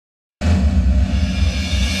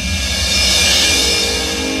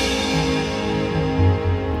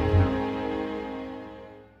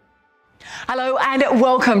Hello and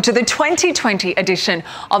welcome to the 2020 edition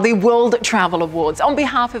of the World Travel Awards. On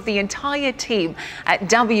behalf of the entire team at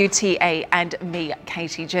WTA and me,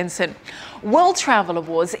 Katie Jensen. World Travel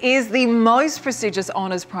Awards is the most prestigious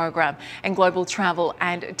honours program in global travel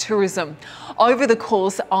and tourism. Over the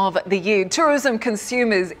course of the year, tourism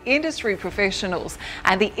consumers, industry professionals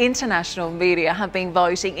and the international media have been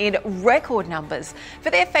voting in record numbers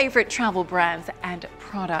for their favourite travel brands and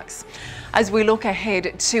products. As we look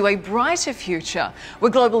ahead to a brighter future where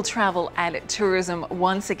global travel and tourism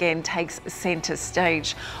once again takes centre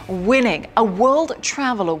stage, winning a World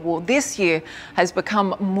Travel Award this year has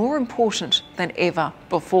become more important than ever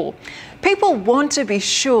before. People want to be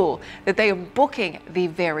sure that they are booking the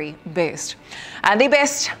very best. And the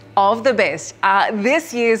best of the best are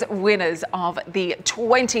this year's winners of the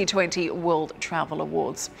 2020 World Travel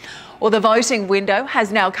Awards. Well, the voting window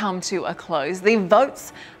has now come to a close. The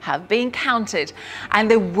votes have been counted and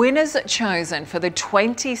the winners chosen for the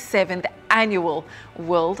 27th Annual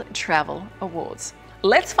World Travel Awards.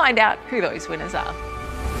 Let's find out who those winners are.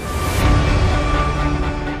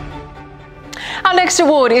 Our next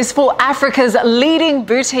award is for Africa's leading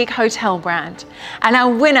boutique hotel brand and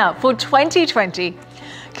our winner for 2020.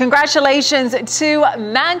 Congratulations to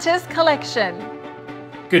Mantis Collection.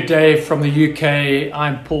 Good day from the UK.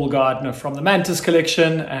 I'm Paul Gardner from the Mantis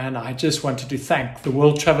Collection, and I just wanted to thank the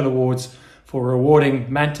World Travel Awards for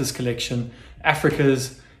awarding Mantis Collection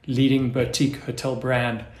Africa's leading boutique hotel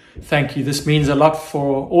brand. Thank you. This means a lot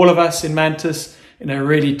for all of us in Mantis in a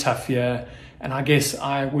really tough year. And I guess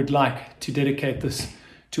I would like to dedicate this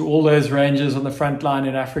to all those rangers on the front line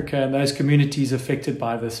in Africa and those communities affected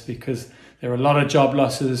by this, because there are a lot of job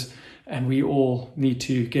losses and we all need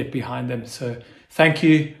to get behind them. So thank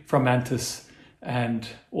you from Mantis and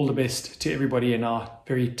all the best to everybody in our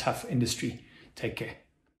very tough industry. Take care.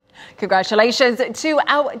 Congratulations to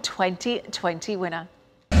our 2020 winner.